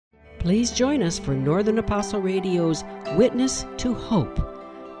Please join us for Northern Apostle Radio's Witness to Hope,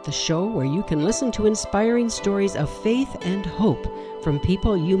 the show where you can listen to inspiring stories of faith and hope from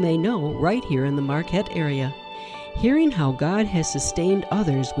people you may know right here in the Marquette area. Hearing how God has sustained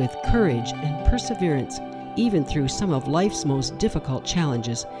others with courage and perseverance, even through some of life's most difficult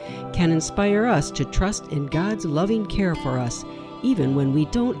challenges, can inspire us to trust in God's loving care for us, even when we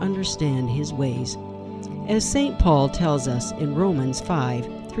don't understand His ways. As St. Paul tells us in Romans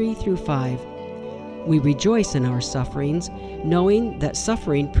 5:3-5, we rejoice in our sufferings, knowing that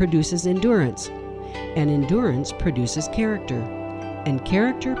suffering produces endurance, and endurance produces character, and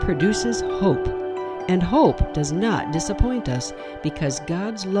character produces hope. And hope does not disappoint us, because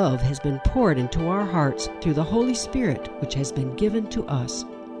God's love has been poured into our hearts through the Holy Spirit, which has been given to us.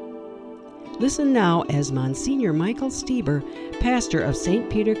 Listen now as Monsignor Michael Stieber, pastor of St.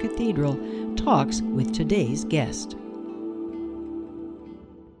 Peter Cathedral, talks with today's guest.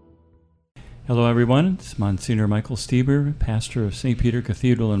 Hello everyone, it's Monsignor Michael Stieber, pastor of St. Peter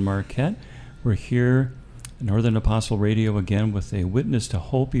Cathedral in Marquette. We're here at Northern Apostle Radio again with a Witness to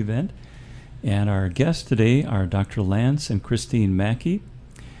Hope event. And our guests today are Dr. Lance and Christine Maki.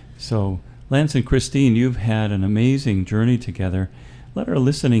 So, Lance and Christine, you've had an amazing journey together. Let our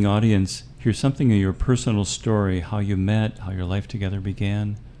listening audience hear something of your personal story, how you met, how your life together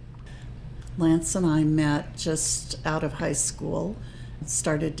began. Lance and I met just out of high school,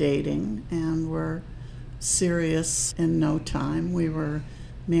 started dating, and were serious in no time. We were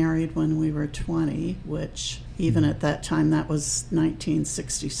married when we were 20, which even at that time, that was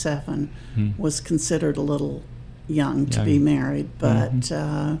 1967, was considered a little young to be married, but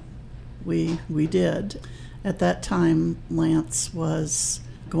we did. At that time, Lance was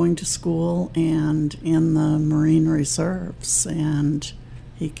going to school and in the Marine Reserves, and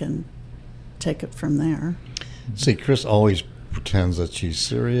he can take it from there. See, Chris always pretends that she's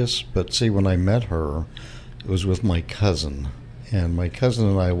serious, but see, when I met her, it was with my cousin. And my cousin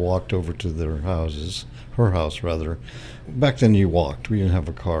and I walked over to her house rather. Back then you walked, we didn't have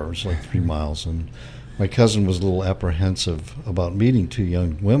a car, it was like 3 miles. And my cousin was a little apprehensive about meeting two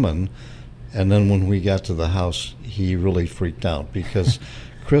young women. And then when we got to the house, he really freaked out because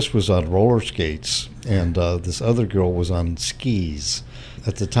Chris was on roller skates and this other girl was on skis.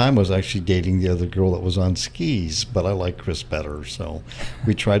 At the time, I was actually dating the other girl that was on skis, but I liked Chris better. So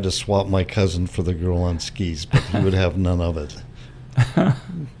we tried to swap my cousin for the girl on skis, but he would have none of it.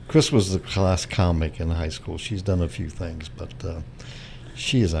 Chris was the class comic in high school. She's done a few things, but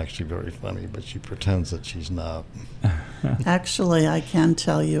she is actually very funny, but she pretends that she's not. Actually, I can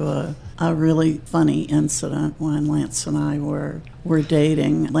tell you a really funny incident when Lance and I were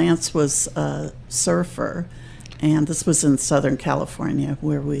dating. Lance was a surfer, and this was in Southern California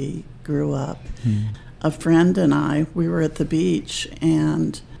where we grew up. A friend and I, we were at the beach,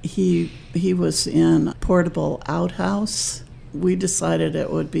 and he was in a portable outhouse. We decided it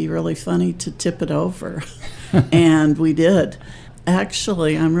would be really funny to tip it over, and we did.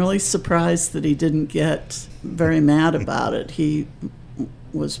 Actually, I'm really surprised that he didn't get very mad about it. He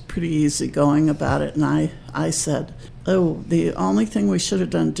was pretty easygoing about it, and I said, oh, the only thing we should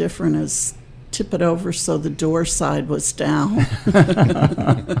have done different is tip it over so the door side was down.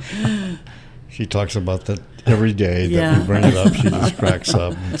 She talks about that every day that we bring it up. She just cracks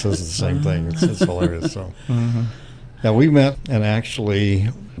up and says the same thing. It's hilarious. So, yeah, we met, and actually,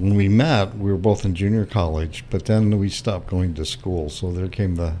 when we met, we were both in junior college, but then we stopped going to school. So there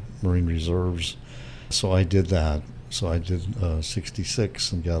came the Marine Reserves. So I did that. So I did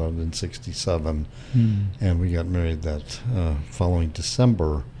 66 and got out in 67, and we got married that following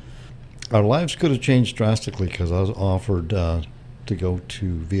December. Our lives could have changed drastically because I was offered to go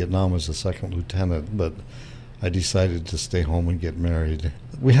to Vietnam as a second lieutenant, but I decided to stay home and get married.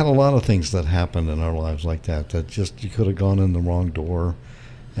 We had a lot of things that happened in our lives like that just you could have gone in the wrong door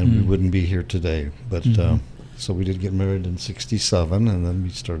and we wouldn't be here today. But so we did get married in 67, and then we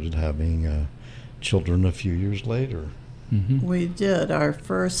started having children a few years later. We did. Our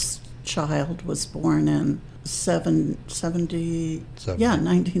first child was born in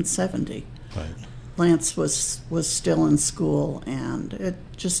 1970. Right. Lance was still in school, and it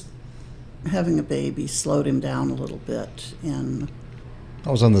just having a baby slowed him down a little bit. I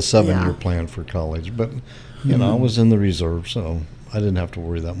was on the 7-year plan for college, but you know, I was in the reserve, so I didn't have to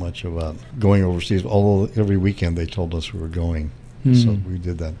worry that much about going overseas. Although every weekend they told us we were going, so we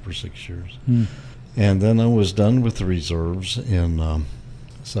did that for 6 years. And then I was done with the reserves in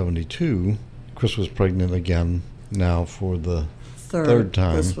 72. Chris was pregnant again now for the third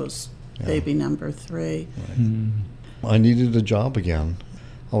time. This was baby number 3. Right. I needed a job again.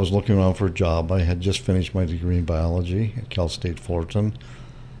 I was looking around for a job. I had just finished my degree in biology at Cal State Fullerton.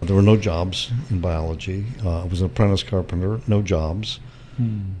 There were no jobs in biology. I was an apprentice carpenter, no jobs.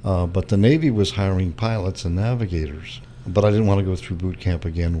 But the Navy was hiring pilots and navigators. But I didn't want to go through boot camp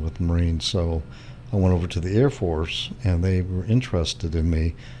again with Marines, so I went over to the Air Force, and they were interested in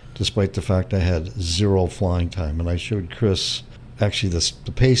me, despite the fact I had 0 flying time. And I showed Chris actually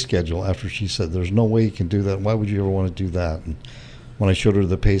the pay schedule after she said, "There's no way you can do that. Why would you ever want to do that?" And when I showed her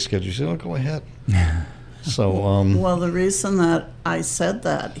the pay schedule, she said, "Oh, go ahead." So, well, the reason that I said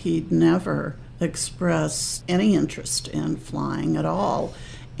that, he'd never expressed any interest in flying at all.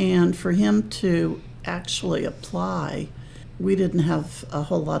 And for him to actually apply, we didn't have a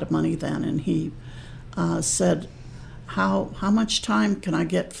whole lot of money then, and he said, how much time can I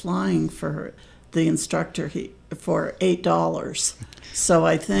get flying for the instructor? For $8. So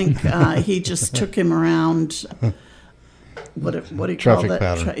I think he just took him around. What do you traffic call that?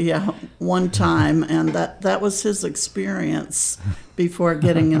 pattern. One time, and that was his experience before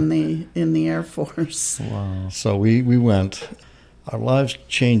getting in the Air Force. Wow. So we went. Our lives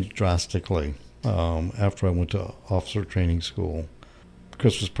changed drastically after I went to officer training school.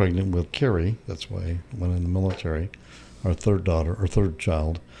 Chris was pregnant with Carrie. That's why I went in the military. Our third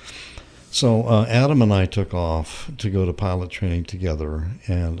child. So Adam and I took off to go to pilot training together,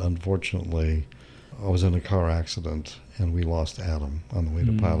 and unfortunately, I was in a car accident, and we lost Adam on the way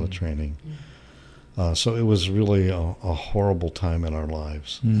to pilot training. So it was really a horrible time in our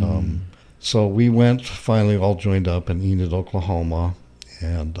lives. So we went, finally all joined up in Enid, Oklahoma,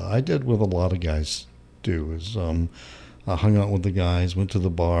 and I did what a lot of guys do, is I hung out with the guys, went to the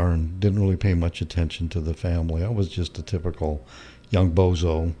bar, and didn't really pay much attention to the family. I was just a typical young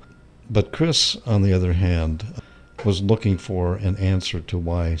bozo. But Chris, on the other hand, was looking for an answer to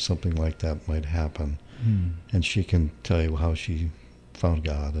why something like that might happen. And she can tell you how she found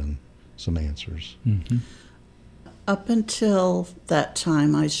God and some answers. Up until that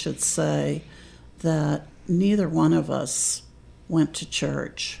time, I should say that neither one of us went to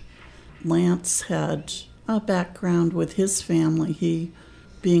church. Lance had a background with his family. He,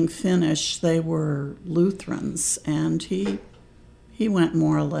 being Finnish, they were Lutherans, and he went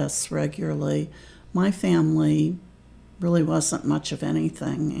more or less regularly. My family really wasn't much of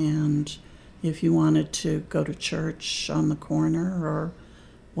anything, and if you wanted to go to church on the corner or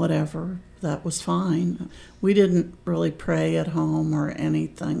whatever, that was fine. We didn't really pray at home or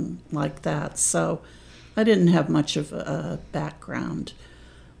anything like that, so I didn't have much of a background.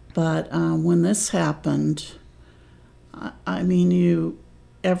 But when this happened, I mean,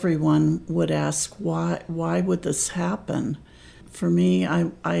 everyone would ask, why would this happen? For me,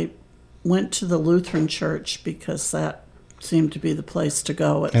 I went to the Lutheran church because that seemed to be the place to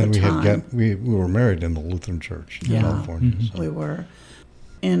go at the time. And we were married in the Lutheran church in California. So. We were.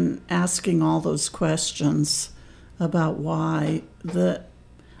 In asking all those questions about why,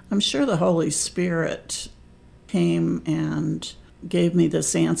 I'm sure the Holy Spirit came and gave me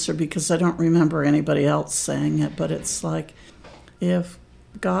this answer, because I don't remember anybody else saying it, but it's like, if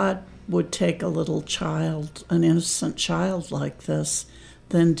God would take a little child, an innocent child like this,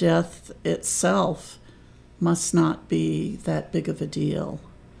 then death itself must not be that big of a deal,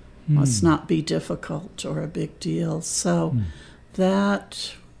 must not be difficult or a big deal. So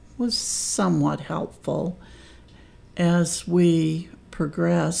that was somewhat helpful. As we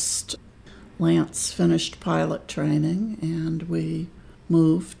progressed, Lance finished pilot training, and we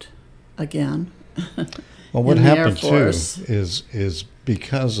moved again. Well, what happened too is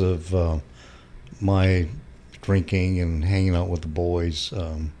because of my drinking and hanging out with the boys,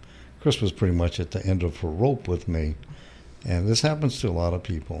 Chris was pretty much at the end of her rope with me. And this happens to a lot of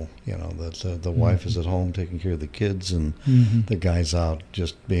people, that the wife is at home taking care of the kids, and the guy's out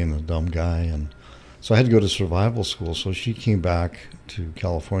just being a dumb guy. And so I had to go to survival school. So she came back to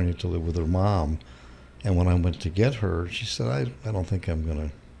California to live with her mom. And when I went to get her, she said, I don't think I'm going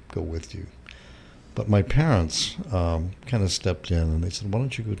to go with you. But my parents kind of stepped in, and they said, why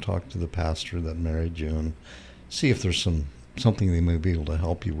don't you go talk to the pastor that married you and see if there's something they may be able to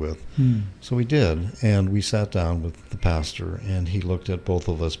help you with. So we did, and we sat down with the pastor, and he looked at both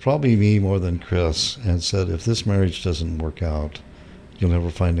of us, probably me more than Chris, and said, if this marriage doesn't work out, you'll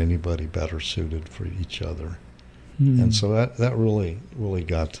never find anybody better suited for each other. And so that really, really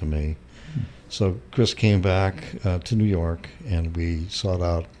got to me. So Chris came back to New York, and we sought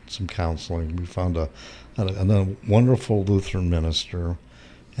out some counseling. We found a wonderful Lutheran minister,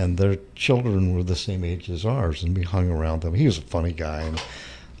 and their children were the same age as ours, and we hung around them. He was a funny guy,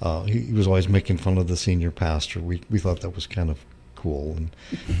 and he was always making fun of the senior pastor. We thought that was kind of cool. And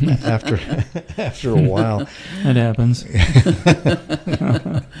after a while, that happens.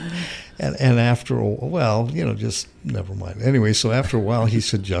 And after a while, just never mind. Anyway, so after a while, he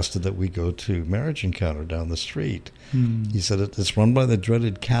suggested that we go to Marriage Encounter down the street. He said it's run by the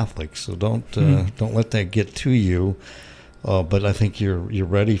dreaded Catholics, so don't let that get to you. But I think you're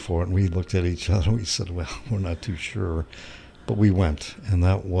ready for it. And we looked at each other and we said, well, we're not too sure. But we went, and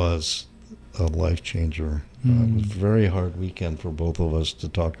that was a life changer. It was a very hard weekend for both of us to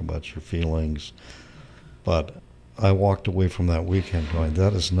talk about your feelings. But I walked away from that weekend going,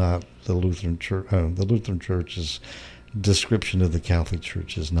 that is not the Lutheran Church. The Lutheran Church's description of the Catholic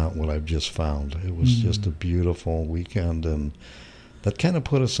Church is not what I've just found. It was just a beautiful weekend, and that kind of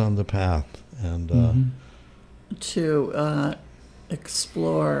put us on the path. And to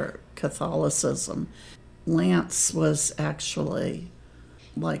explore Catholicism, Lance was actually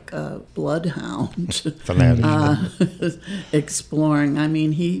like a bloodhound. Fanatic. Exploring. I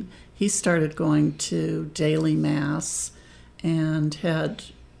mean, he started going to daily mass and had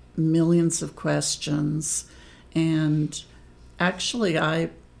millions of questions. And actually, I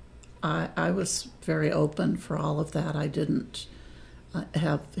was very open for all of that. I didn't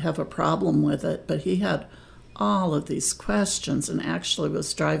have a problem with it, but he had all of these questions and actually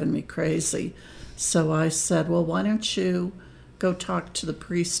was driving me crazy. So I said, well, why don't you go talk to the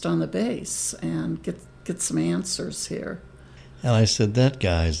priest on the base and get some answers here. And I said, that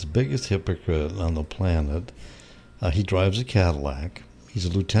guy's the biggest hypocrite on the planet. He drives a Cadillac. He's a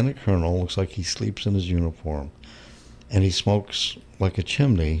lieutenant colonel. Looks like he sleeps in his uniform. And he smokes like a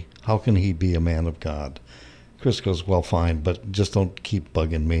chimney. How can he be a man of God? Chris goes, well, fine, but just don't keep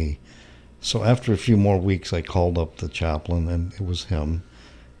bugging me. So after a few more weeks, I called up the chaplain, and it was him.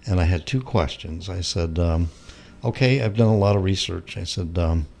 And I had two questions. I said, okay, I've done a lot of research. I said,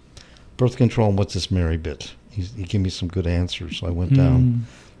 birth control, and what's this Mary bit? He gave me some good answers. So I went down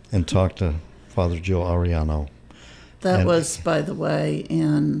and talked to Father Joe Ariano. That was, by the way,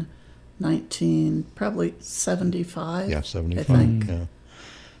 in probably 75. Yeah, 75. I think. Yeah.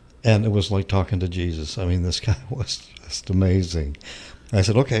 And it was like talking to Jesus. I mean, this guy was just amazing. I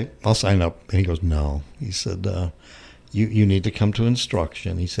said, okay, I'll sign up. And he goes, no. He said, you need to come to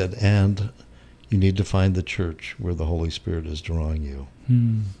instruction. He said, and you need to find the church where the Holy Spirit is drawing you.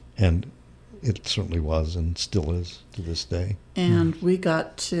 And it certainly was and still is to this day. And we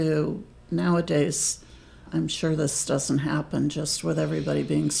got to, nowadays, I'm sure this doesn't happen just with everybody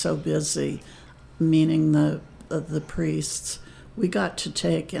being so busy, meaning the priests. We got to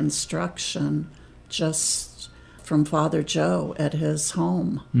take instruction just from Father Joe at his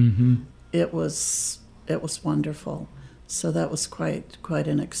home. It was wonderful. So that was quite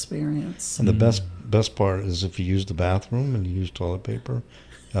an experience. And the best part is if you use the bathroom and you use toilet paper,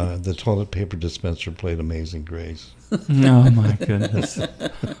 the toilet paper dispenser played Amazing Grace. Oh, my goodness.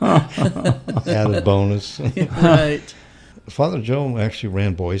 Added bonus. Right. Father Joe actually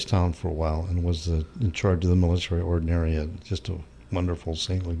ran Boys Town for a while and was in charge of the military ordinariate. Just a wonderful,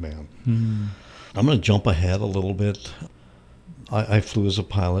 saintly man. I'm going to jump ahead a little bit. I flew as a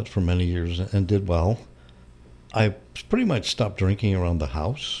pilot for many years and did well. I pretty much stopped drinking around the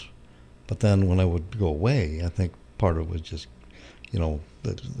house, but then when I would go away, I think part of it was just,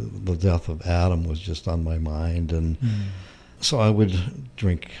 the death of Adam was just on my mind, and so I would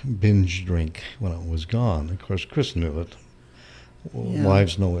binge drink when I was gone. Of course, Chris knew it. Yeah.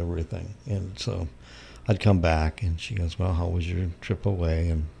 Wives know everything, and so I'd come back, and she goes, well, how was your trip away?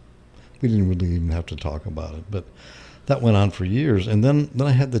 And we didn't really even have to talk about it, but that went on for years. And then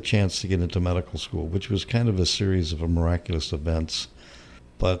I had the chance to get into medical school, which was kind of a series of miraculous events.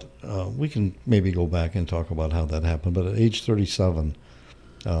 But we can maybe go back and talk about how that happened. But at age 37,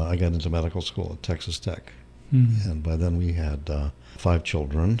 I got into medical school at Texas Tech. And by then we had 5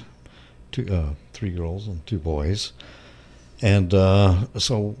 children, 3 girls and 2 boys. And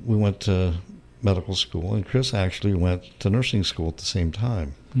so we went to medical school, and Chris actually went to nursing school at the same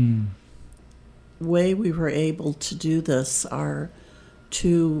time. Way we were able to do this, our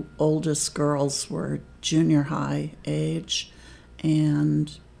 2 oldest girls were junior high age,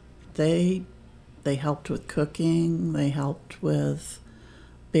 and they helped with cooking, they helped with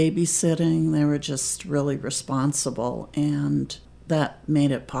babysitting. They were just really responsible, and that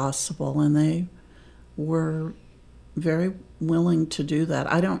made it possible, and they were very willing to do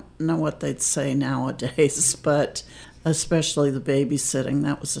that. I don't know what they'd say nowadays, but especially the babysitting,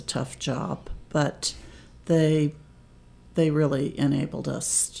 that was a tough job. But they really enabled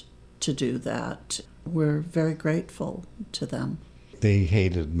us to do that. We're very grateful to them. They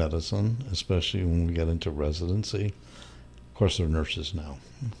hated medicine, especially when we got into residency. Of course, they're nurses now.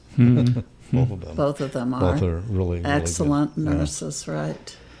 Both of them are. Both are really excellent really good. Nurses, yeah.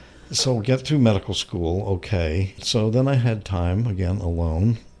 Right. So we got through medical school, okay. So then I had time, again,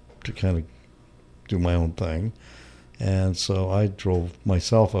 alone, to kind of do my own thing. And so I drove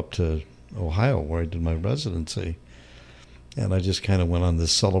myself up to Ohio where I did my residency. And I just kind of went on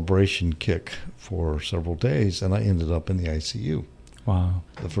this celebration kick for several days, and I ended up in the ICU. Wow.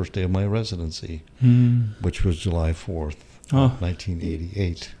 The first day of my residency, which was July 4th,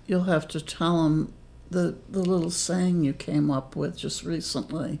 1988. You'll have to tell them the little saying you came up with just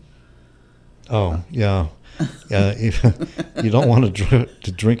recently. Oh, yeah. If you don't want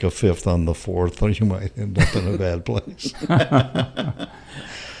to drink a fifth on the 4th, or you might end up in a bad place.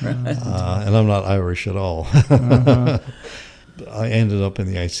 And I'm not Irish at all. I ended up in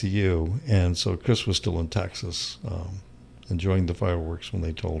the ICU, and so Chris was still in Texas, enjoying the fireworks when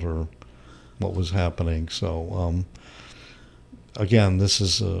they told her what was happening. So, again, this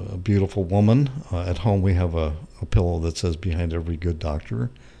is a beautiful woman. At home we have a pillow that says, behind every good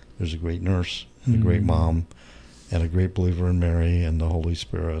doctor, there's a great nurse and a great mom and a great believer in Mary and the Holy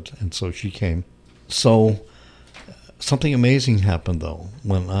Spirit. And so she came. So something amazing happened, though.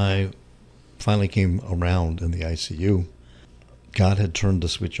 When I finally came around in the ICU, God had turned the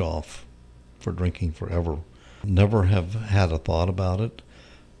switch off for drinking forever. Never have had a thought about it,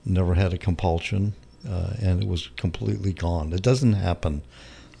 never had a compulsion, and it was completely gone. It doesn't happen,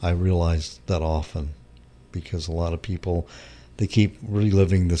 I realize, that often, because a lot of people, they keep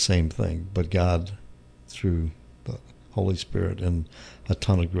reliving the same thing. But God, through the Holy Spirit and a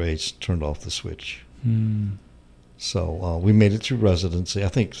ton of grace, turned off the switch. So we made it through residency. I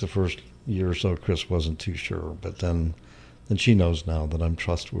think the first year or so Chris wasn't too sure, but then she knows now that I'm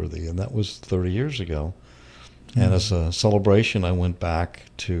trustworthy, and that was 30 years ago. And as a celebration, I went back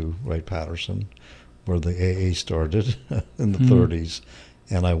to Wright-Patterson, where the AA started in the 30s,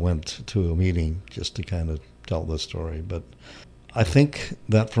 and I went to a meeting just to kind of tell the story. But I think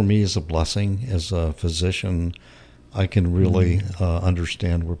that for me is a blessing. As a physician, I can really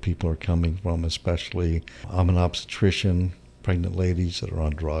understand where people are coming from, especially I'm an obstetrician, pregnant ladies that are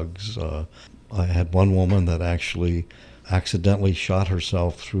on drugs. I had one woman that actually accidentally shot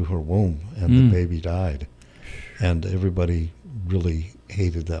herself through her womb, and the baby died. And everybody really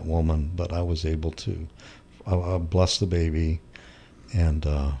hated that woman, but I was able to bless the baby, and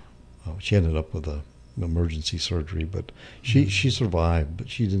she ended up with a emergency surgery, but she survived, but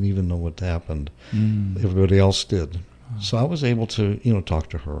she didn't even know what happened. Everybody else did. So I was able to talk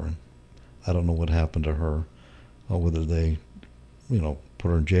to her, and I don't know what happened to her, whether they put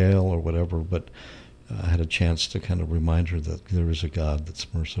her in jail or whatever, but I had a chance to kind of remind her that there is a God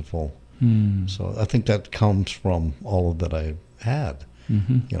that's merciful. So I think that comes from all of that I had.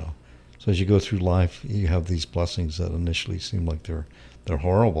 So as you go through life, you have these blessings that initially seem like they're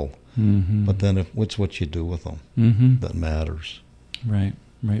horrible, but then it's what you do with them that matters. Right.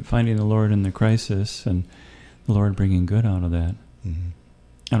 Finding the Lord in the crisis, and the Lord bringing good out of that. And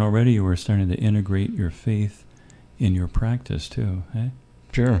already you were starting to integrate your faith in your practice too, eh?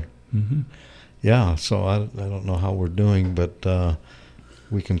 Sure. Yeah. So I don't know how we're doing, but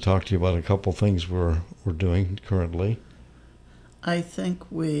we can talk to you about a couple things we're doing currently. I think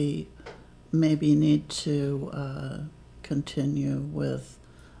we maybe need to continue with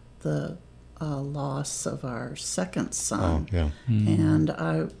the loss of our second son. Oh, yeah. And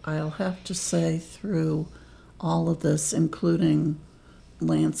I'll have to say, through all of this, including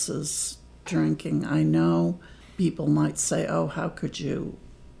Lance's drinking, I know people might say, oh, how could you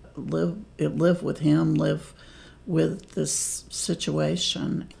live with him, live with this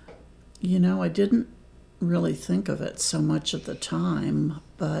situation? I didn't really think of it so much at the time,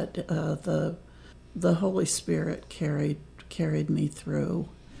 but the Holy Spirit carried me through.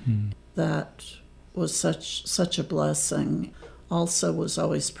 That was such a blessing. Also was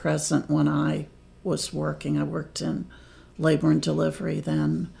always present when I was working. I worked in labor and delivery,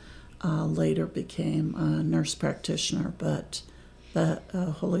 then later became a nurse practitioner, but the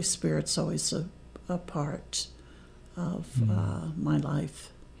Holy Spirit's always a part of my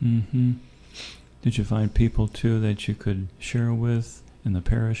life. Did you find people, too, that you could share with in the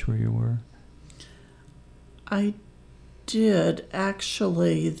parish where you were? I did.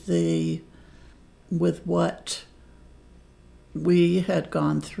 Actually, with what we had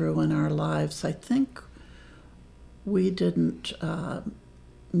gone through in our lives, I think we didn't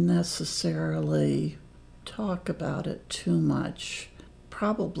necessarily talk about it too much,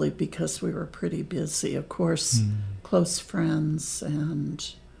 probably because we were pretty busy. Of course, close friends,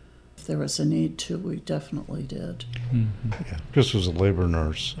 and if there was a need to, we definitely did. Yeah. Chris was a labor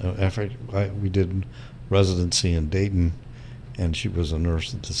nurse. In fact, we did residency in Dayton, and she was a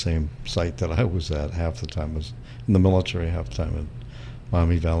nurse at the same site that I was at. Half the time was in the military, half the time in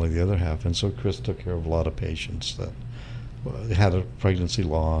Miami Valley, the other half. And so Chris took care of a lot of patients that had a pregnancy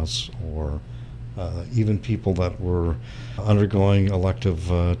loss, or even people that were undergoing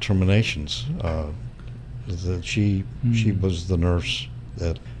elective terminations. That she was the nurse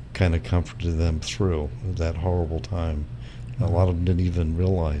that kind of comforted them through that horrible time. A lot of them didn't even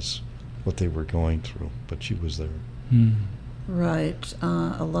realize what they were going through, but she was there. Right.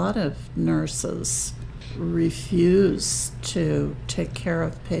 A lot of nurses refuse to take care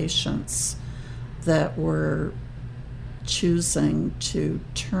of patients that were choosing to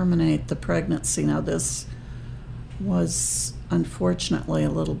terminate the pregnancy. Now, this was unfortunately a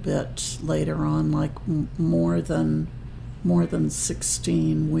little bit later on, like more than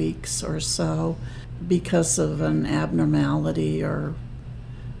 16 weeks or so, because of an abnormality, or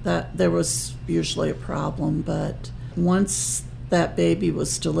that there was usually a problem. But once that baby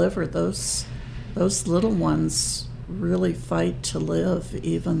was delivered, those little ones really fight to live,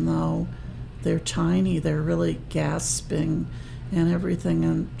 even though they're tiny. They're really gasping and everything.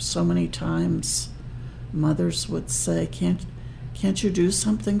 And so many times mothers would say, can't you do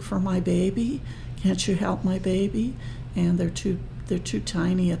something for my baby? Can't you help my baby? And they're too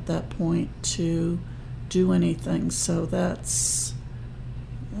tiny at that point to do anything. So that's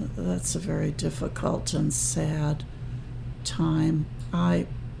a very difficult and sad time. I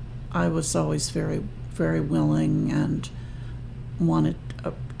was always very, very willing and wanted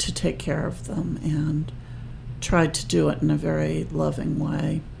to take care of them, and tried to do it in a very loving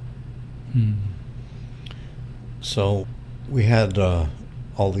way. So we had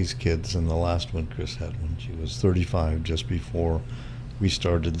all these kids, and the last one Chris had when she was 35, just before we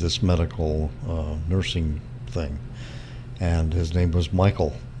started this medical nursing thing. And his name was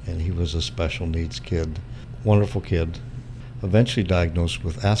Michael, and he was a special needs kid, wonderful kid, eventually diagnosed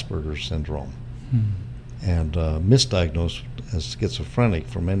with Asperger's syndrome, and misdiagnosed as schizophrenic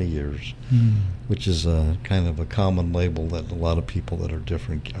for many years, which is a kind of a common label that a lot of people that are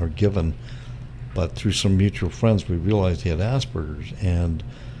different are given. But through some mutual friends, we realized he had Asperger's, and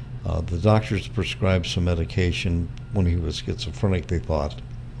the doctors prescribed some medication when he was schizophrenic, they thought,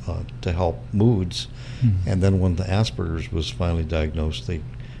 to help moods. And then when the Asperger's was finally diagnosed, they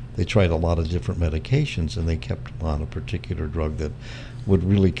tried a lot of different medications, and they kept him on a particular drug that would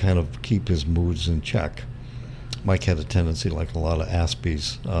really kind of keep his moods in check. Mike had a tendency, like a lot of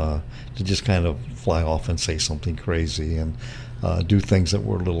Aspies, to just kind of fly off and say something crazy and do things that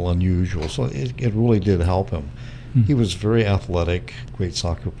were a little unusual. So it really did help him. He was very athletic, great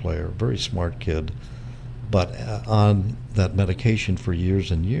soccer player, very smart kid. But on that medication for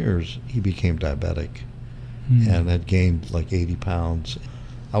years and years, he became diabetic and had gained like 80 pounds.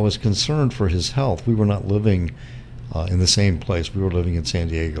 I was concerned for his health. We were not living in the same place. We were living in San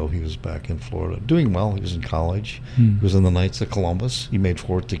Diego. He was back in Florida, doing well. He was in college. He was in the Knights of Columbus. He made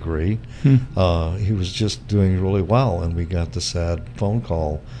 4th degree. He was just doing really well, and we got the sad phone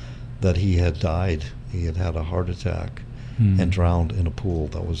call that he had died. He had had a heart attack and drowned in a pool.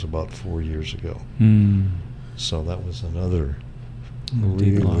 That was about 4 years ago. So that was another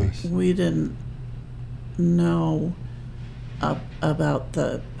really loss. We didn't know about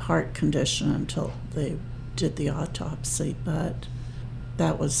the heart condition until they did the autopsy, but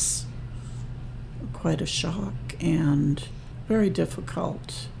that was quite a shock and very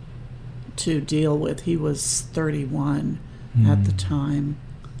difficult to deal with. He was 31 at the time.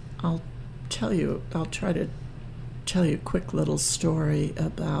 I'll try to tell you a quick little story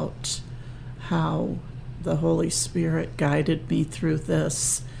about how the Holy Spirit guided me through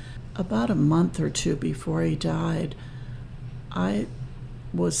this. About a month or two before he died, I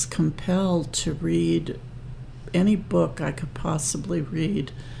was compelled to read any book I could possibly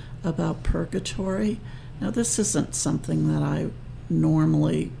read about purgatory. Now, this isn't something that I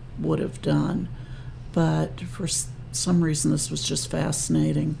normally would have done, but for some reason this was just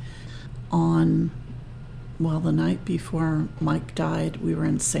fascinating. The night before Mike died, we were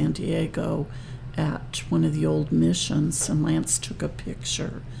in San Diego at one of the old missions, and Lance took a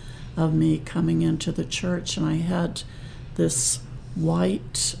picture of me coming into the church, and I had this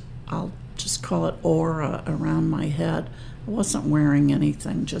white, I'll just call it aura, around my head. I wasn't wearing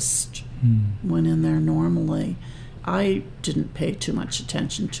anything, just went in there normally. I didn't pay too much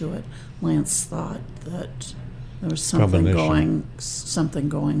attention to it. Lance thought that there was something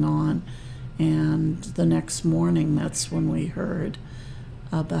going on. And the next morning, that's when we heard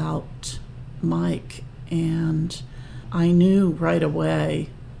about Mike. And I knew right away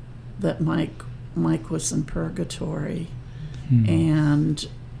that Mike was in purgatory, and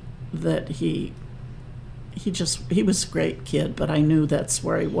that he was a great kid, but I knew that's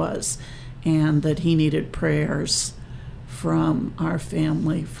where he was, and that he needed prayers from our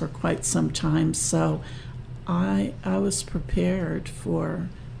family for quite some time. So I was prepared for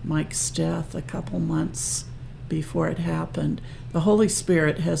Mike's death a couple months before it happened. The Holy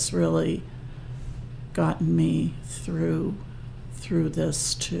Spirit has really gotten me through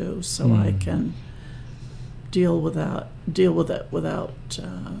this too, so I can deal with it without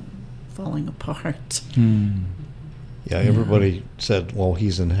falling apart. Yeah, everybody said, well,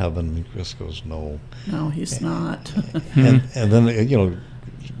 he's in heaven. And Chris goes, no. No, he's not. and then,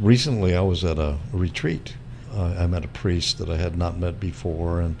 recently I was at a retreat. I met a priest that I had not met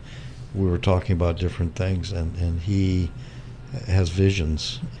before, and we were talking about different things, and he has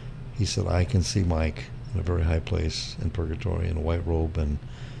visions. He said, I can see Mike in a very high place in purgatory in a white robe, and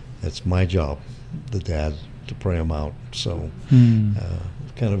it's my job, the dad, to pray him out. So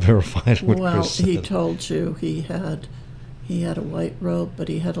kind of verified what Chris said. Well, he told you he had a white robe, but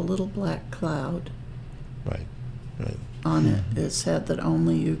he had a little black cloud Right. on his head that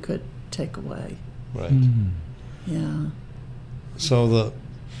only you could take away. Right. Yeah. So the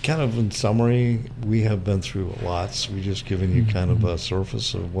kind of in summary, we have been through lots. We've just given you kind of a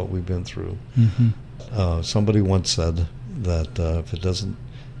surface of what we've been through. Somebody once said that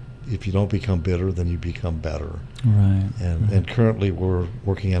if you don't become bitter, then you become better. Right. And currently we're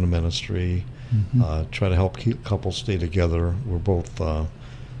working on a ministry, try to help keep couples stay together. We're both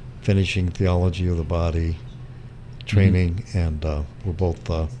finishing theology of the body training, and we're both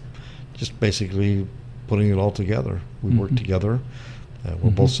just basically putting it all together. We work together.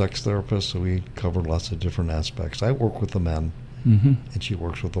 We're both sex therapists, so we cover lots of different aspects. I work with the men, and she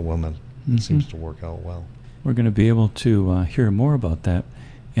works with the women. It seems to work out well. We're going to be able to hear more about that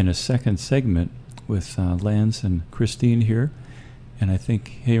in a second segment with Lance and Christine here. And I think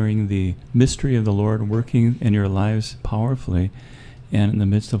hearing the mystery of the Lord working in your lives powerfully and in the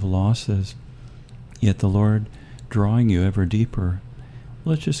midst of losses, yet the Lord drawing you ever deeper.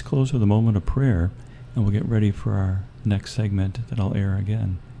 Let's just close with a moment of prayer, and we'll get ready for our next segment that I'll air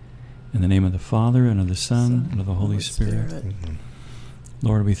again. In the name of the Father, and of the Son, and of the Holy Spirit.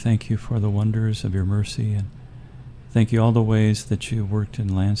 Lord, we thank you for the wonders of your mercy, and thank you all the ways that you worked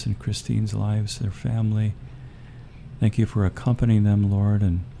in Lance and Christine's lives, their family. Thank you for accompanying them, Lord,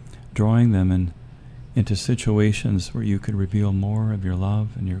 and drawing them into situations where you could reveal more of your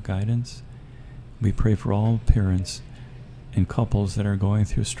love and your guidance. We pray for all parents and couples that are going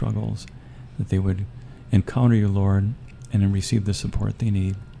through struggles, that they would encounter you, Lord, and then receive the support they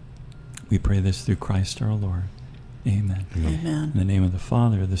need. We pray this through Christ our Lord. Amen. Amen. In the name of the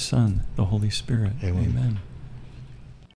Father, the Son, the Holy Spirit. Amen. Amen.